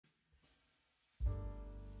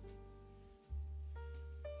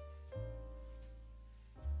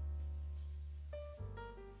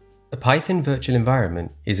Python virtual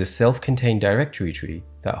environment is a self-contained directory tree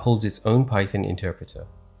that holds its own Python interpreter,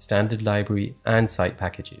 standard library, and site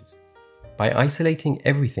packages. By isolating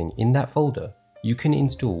everything in that folder, you can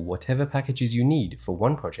install whatever packages you need for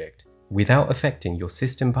one project without affecting your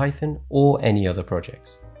system Python or any other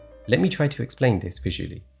projects. Let me try to explain this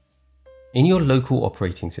visually. In your local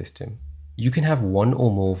operating system, you can have one or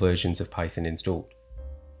more versions of Python installed.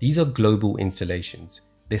 These are global installations.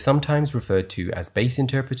 They're sometimes referred to as base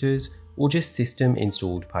interpreters or just system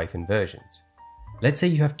installed Python versions. Let's say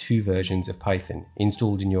you have two versions of Python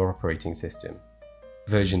installed in your operating system,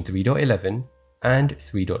 version 3.11 and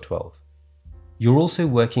 3.12. You're also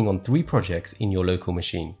working on 3 projects in your local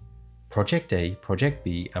machine: Project A, Project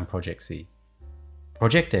B, and Project C.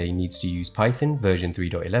 Project A needs to use Python version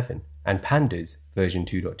 3.11 and Pandas version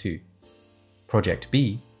 2.2. Project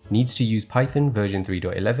B needs to use Python version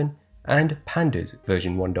 3.11 and Pandas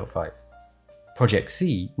version 1.5. Project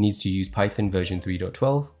C needs to use Python version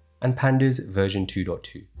 3.12 and Pandas version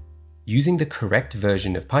 2.2. Using the correct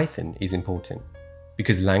version of Python is important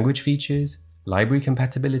because language features, library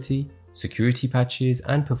compatibility, security patches,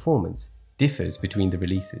 and performance differs between the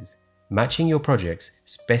releases. Matching your project's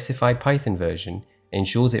specified Python version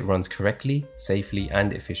ensures it runs correctly, safely,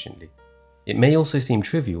 and efficiently. It may also seem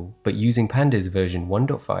trivial, but using Pandas version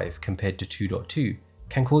 1.5 compared to 2.2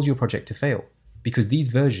 can cause your project to fail, because these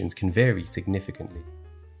versions can vary significantly.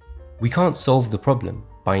 We can't solve the problem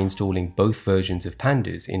by installing both versions of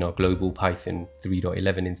Pandas in our global Python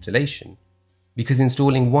 3.11 installation, because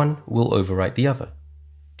installing one will overwrite the other.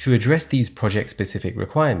 To address these project-specific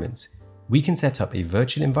requirements, we can set up a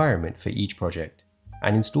virtual environment for each project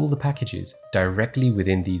and install the packages directly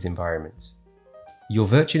within these environments. Your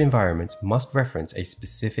virtual environments must reference a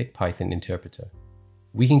specific Python interpreter.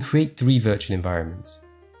 We can create 3 virtual environments: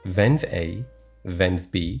 venv A,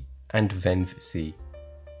 venv B, and venv C,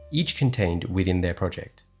 each contained within their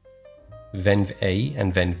project. Venv A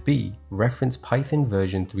and venv B reference Python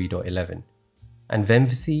version 3.11, and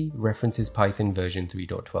venv C references Python version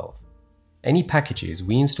 3.12. Any packages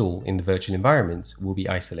we install in the virtual environments will be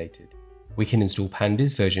isolated. We can install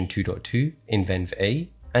Pandas version 2.2 in venv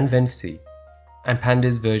A and venv C, and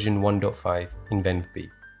Pandas version 1.5 in venv B.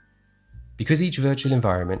 Because each virtual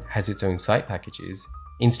environment has its own site packages,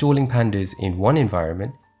 installing Pandas in one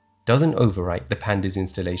environment doesn't overwrite the Pandas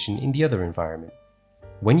installation in the other environment.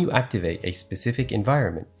 When you activate a specific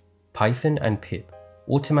environment, Python and pip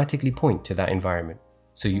automatically point to that environment,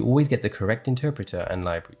 so you always get the correct interpreter and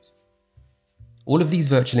libraries. All of these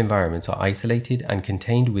virtual environments are isolated and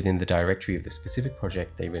contained within the directory of the specific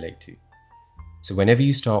project they relate to. So whenever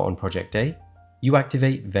you start on Project A, you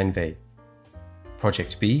activate venv A.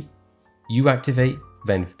 Project B, you activate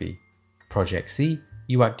venv B. Project C,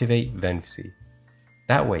 you activate venv C.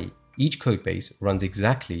 That way, each codebase runs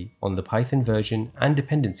exactly on the Python version and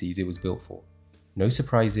dependencies it was built for. No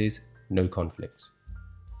surprises, no conflicts.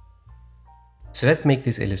 So let's make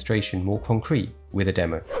this illustration more concrete with a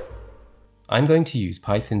demo. I'm going to use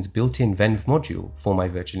Python's built-in venv module for my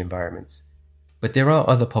virtual environments, but there are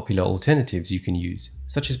other popular alternatives you can use,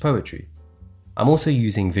 such as Poetry. I'm also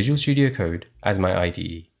using Visual Studio Code as my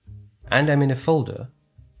IDE, and I'm in a folder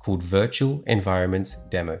called Virtual Environments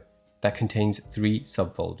Demo that contains 3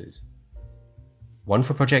 subfolders. One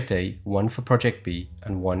for Project A, one for Project B,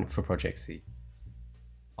 and one for Project C.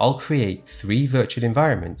 I'll create 3 virtual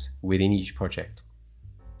environments within each project.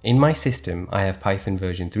 In my system, I have Python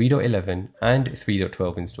version 3.11 and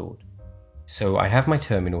 3.12 installed. So I have my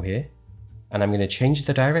terminal here, and I'm going to change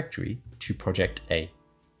the directory to Project A.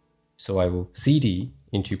 So I will cd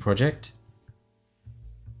into Project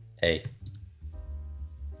A.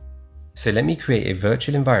 So let me create a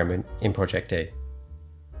virtual environment in Project A.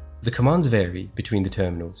 The commands vary between the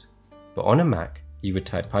terminals, but on a Mac, you would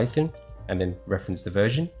type Python and then reference the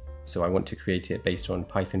version. So I want to create it based on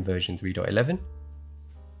Python version 3.11.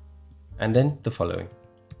 And then the following.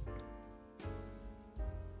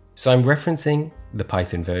 So I'm referencing the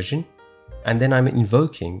Python version, and then I'm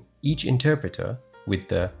invoking each interpreter with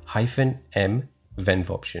the -m venv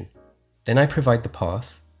option. Then I provide the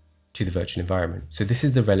path to the virtual environment. So this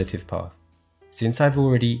is the relative path. Since I've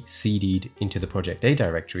already cd'd into the Project A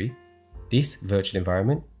directory, this virtual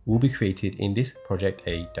environment will be created in this Project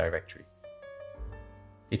A directory.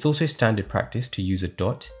 It's also standard practice to use a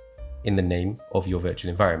dot in the name of your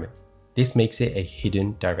virtual environment. This makes it a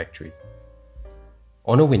hidden directory.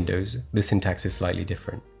 On a Windows, the syntax is slightly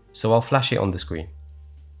different, so I'll flash it on the screen.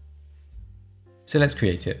 So let's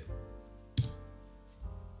create it.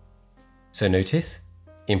 So notice,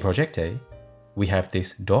 in Project A, we have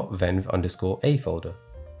this .venv_a folder.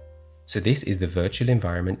 So this is the virtual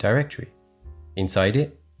environment directory. Inside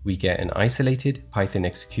it, we get an isolated Python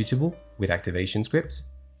executable with activation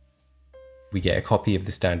scripts. We get a copy of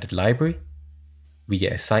the standard library. We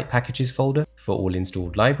get a site packages folder for all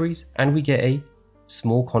installed libraries, and we get a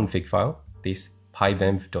small config file, this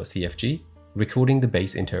pyvenv.cfg, recording the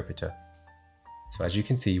base interpreter. So as you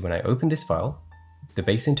can see, when I open this file, the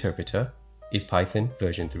base interpreter is Python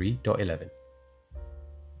version 3.11.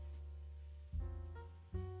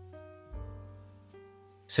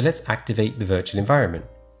 So let's activate the virtual environment.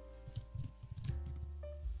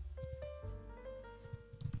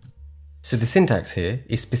 So the syntax here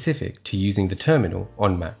is specific to using the terminal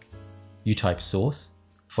on Mac. You type source,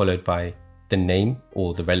 followed by the name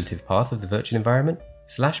or the relative path of the virtual environment,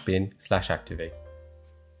 /bin/activate.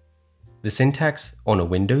 The syntax on a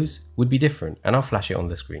Windows would be different, and I'll flash it on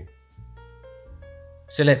the screen.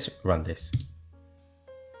 So let's run this.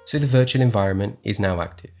 So the virtual environment is now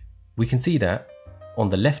active. We can see that on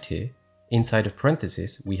the left here, inside of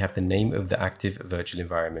parentheses, we have the name of the active virtual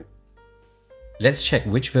environment. Let's check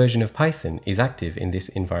which version of Python is active in this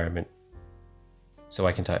environment. So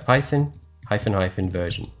I can type Python --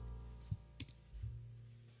 version.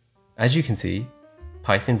 As you can see,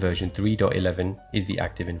 Python version 3.11 is the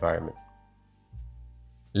active environment.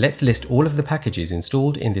 Let's list all of the packages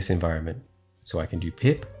installed in this environment. So I can do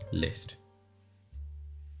pip list.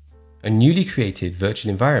 A newly created virtual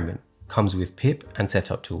environment comes with pip and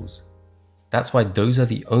setup tools. That's why those are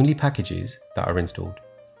the only packages that are installed.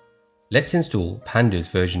 Let's install pandas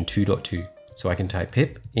version 2.2. So I can type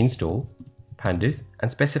pip install pandas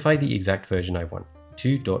and specify the exact version I want,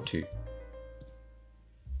 2.2.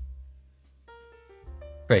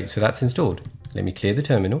 Great, so that's installed. Let me clear the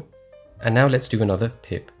terminal. And now let's do another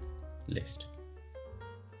pip list.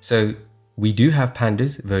 So we do have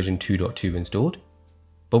pandas version 2.2 installed,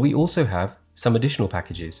 but we also have some additional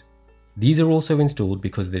packages. These are also installed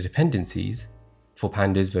because the dependencies for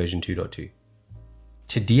pandas version 2.2.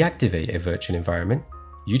 To deactivate a virtual environment,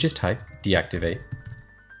 you just type deactivate.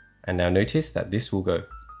 And now notice that this will go.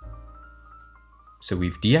 So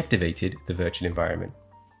we've deactivated the virtual environment.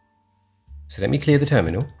 So let me clear the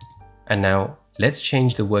terminal. And now let's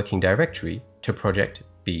change the working directory to project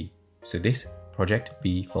B. So this project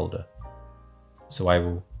B folder. So I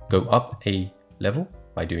will go up a level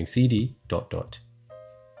by doing cd ...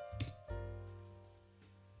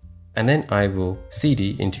 And then I will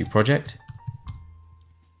cd into project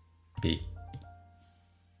B.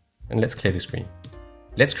 And let's clear the screen.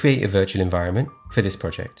 Let's create a virtual environment for this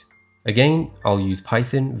project. Again, I'll use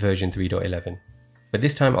Python version 3.11, but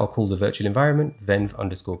this time I'll call the virtual environment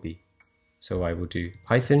venv_b. So I will do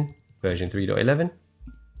Python version 3.11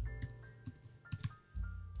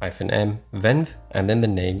 -m venv, and then the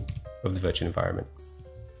name of the virtual environment.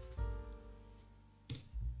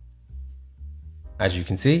 As you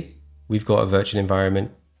can see, we've got a virtual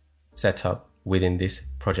environment set up within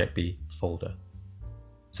this project B folder.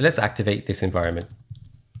 So let's activate this environment.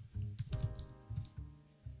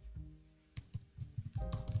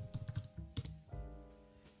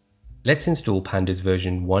 Let's install pandas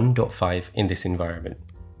version 1.5 in this environment.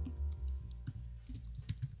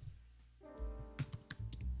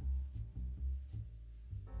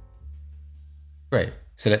 Great,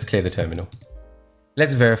 so let's clear the terminal.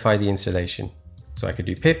 Let's verify the installation. So I could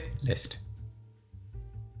do pip list.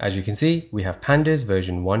 As you can see, we have pandas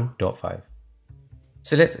version 1.5.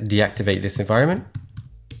 So let's deactivate this environment,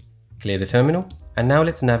 clear the terminal, and now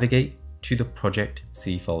let's navigate to the project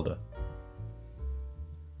C folder.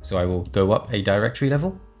 So I will go up a directory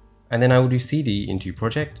level, and then I will do cd into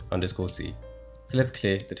project_C. So let's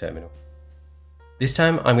clear the terminal. This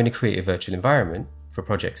time I'm going to create a virtual environment for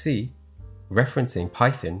project C referencing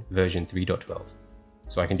Python version 3.12.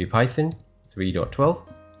 So I can do Python 3.12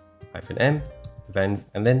 -m venv,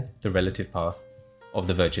 and then the relative path of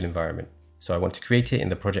the virtual environment. So I want to create it in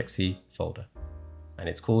the project C folder, and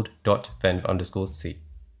it's called .venv_c.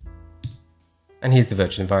 And here's the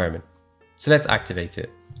virtual environment. So let's activate it.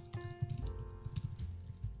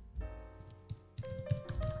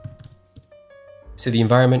 So the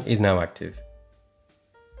environment is now active.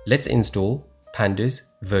 Let's install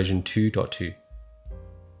pandas version 2.2.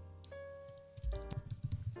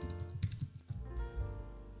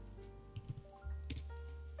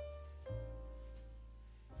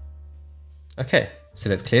 Okay, so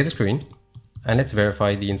let's clear the screen and let's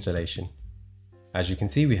verify the installation. As you can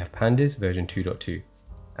see, we have pandas version 2.2.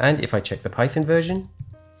 And if I check the Python version,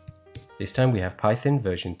 this time we have Python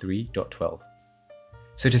version 3.12.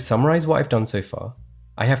 So to summarize what I've done so far,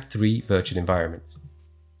 I have 3 virtual environments: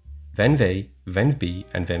 venv, venv_b,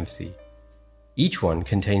 and venv_c. Each one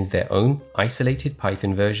contains their own isolated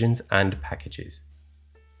Python versions and packages.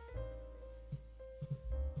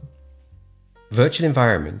 Virtual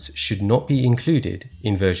environments should not be included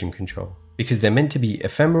in version control because they're meant to be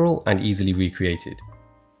ephemeral and easily recreated.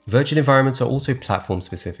 Virtual environments are also platform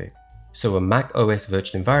specific, so a Mac OS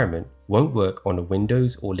virtual environment won't work on a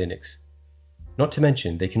Windows or Linux. Not to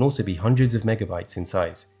mention, they can also be hundreds of megabytes in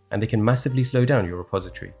size, and they can massively slow down your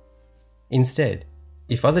repository. Instead,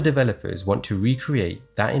 if other developers want to recreate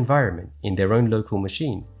that environment in their own local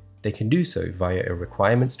machine, they can do so via a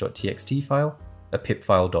requirements.txt file, a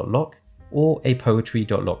pipfile.lock, or a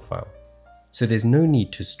poetry.lock file. So there's no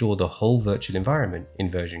need to store the whole virtual environment in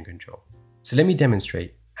version control. So let me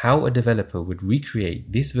demonstrate how a developer would recreate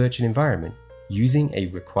this virtual environment using a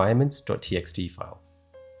requirements.txt file.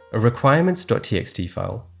 A requirements.txt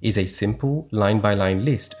file is a simple line-by-line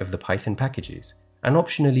list of the Python packages and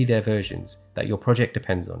optionally their versions that your project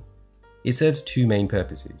depends on. It serves two main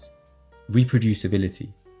purposes.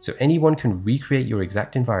 Reproducibility, so anyone can recreate your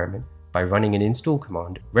exact environment by running an install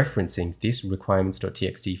command referencing this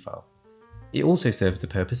requirements.txt file. It also serves the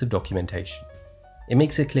purpose of documentation. It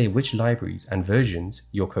makes it clear which libraries and versions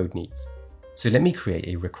your code needs. So let me create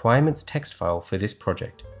a requirements text file for this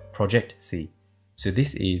project, project C. So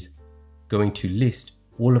this is going to list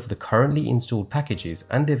all of the currently installed packages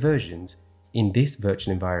and their versions in this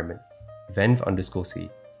virtual environment, venv_c.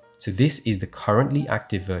 So this is the currently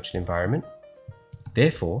active virtual environment.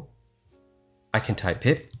 Therefore, I can type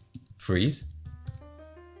pip freeze,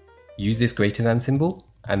 use this greater than symbol,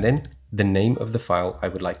 and then the name of the file I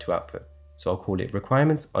would like to output. So I'll call it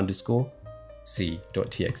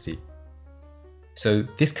requirements_c.txt. So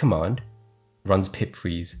this command runs pip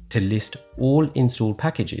freeze to list all installed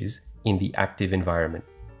packages in the active environment.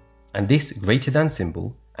 And this greater than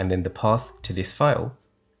symbol and then the path to this file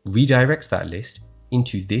redirects that list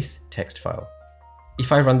into this text file.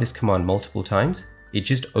 If I run this command multiple times, it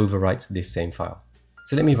just overwrites this same file.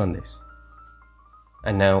 So let me run this.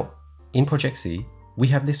 And now in project C, we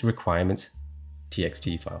have this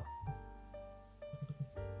requirements.txt file.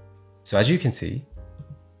 So as you can see,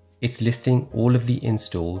 it's listing all of the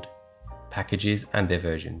installed packages and their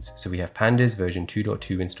versions. So we have pandas version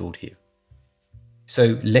 2.2 installed here.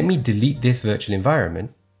 So let me delete this virtual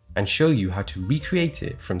environment and show you how to recreate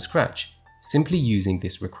it from scratch simply using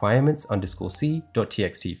this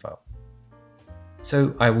requirements_c.txt file.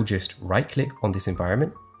 So I will just right click on this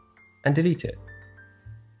environment and delete it.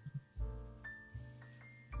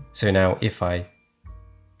 So now if I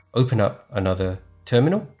open up another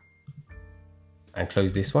terminal and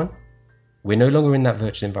close this one, we're no longer in that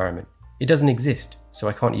virtual environment. It doesn't exist, so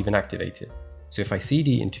I can't even activate it. So if I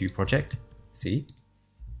cd into project C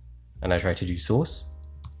and I try to do source,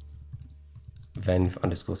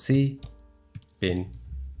 venv_c, bin,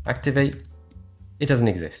 activate, it doesn't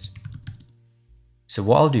exist. So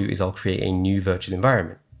what I'll do is I'll create a new virtual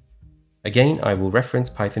environment. Again, I will reference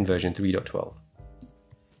Python version 3.12.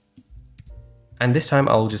 And this time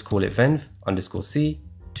I'll just call it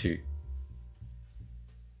venv_c2.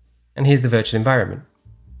 And here's the virtual environment.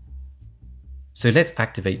 So let's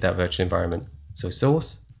activate that virtual environment. So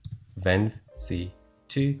source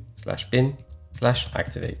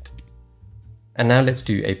venv_c2/bin/activate. And now let's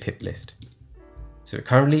do a pip list. So it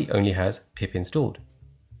currently only has pip installed.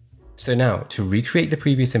 So now to recreate the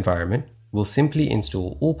previous environment, we'll simply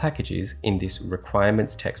install all packages in this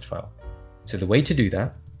requirements text file. So the way to do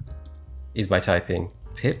that is by typing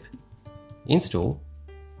pip install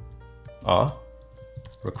r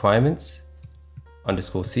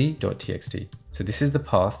requirements_c.txt. So this is the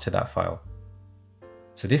path to that file.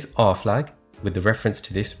 So this r flag with the reference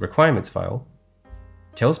to this requirements file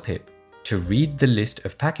tells pip to read the list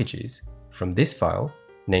of packages from this file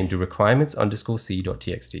named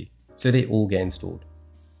requirements_c.txt. So they all get installed.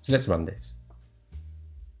 So let's run this.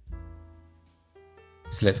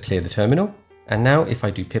 So let's clear the terminal. And now if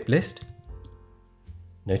I do pip list,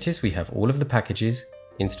 notice we have all of the packages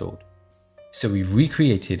installed. So we've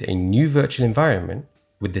recreated a new virtual environment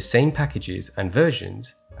with the same packages and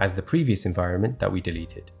versions as the previous environment that we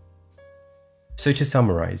deleted. So to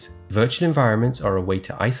summarize, virtual environments are a way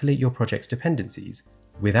to isolate your project's dependencies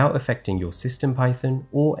without affecting your system Python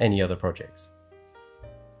or any other projects.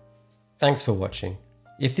 Thanks for watching.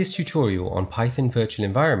 If this tutorial on Python virtual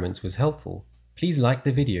environments was helpful, please like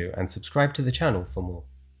the video and subscribe to the channel for more.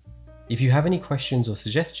 If you have any questions or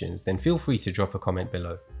suggestions, then feel free to drop a comment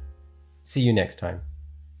below. See you next time.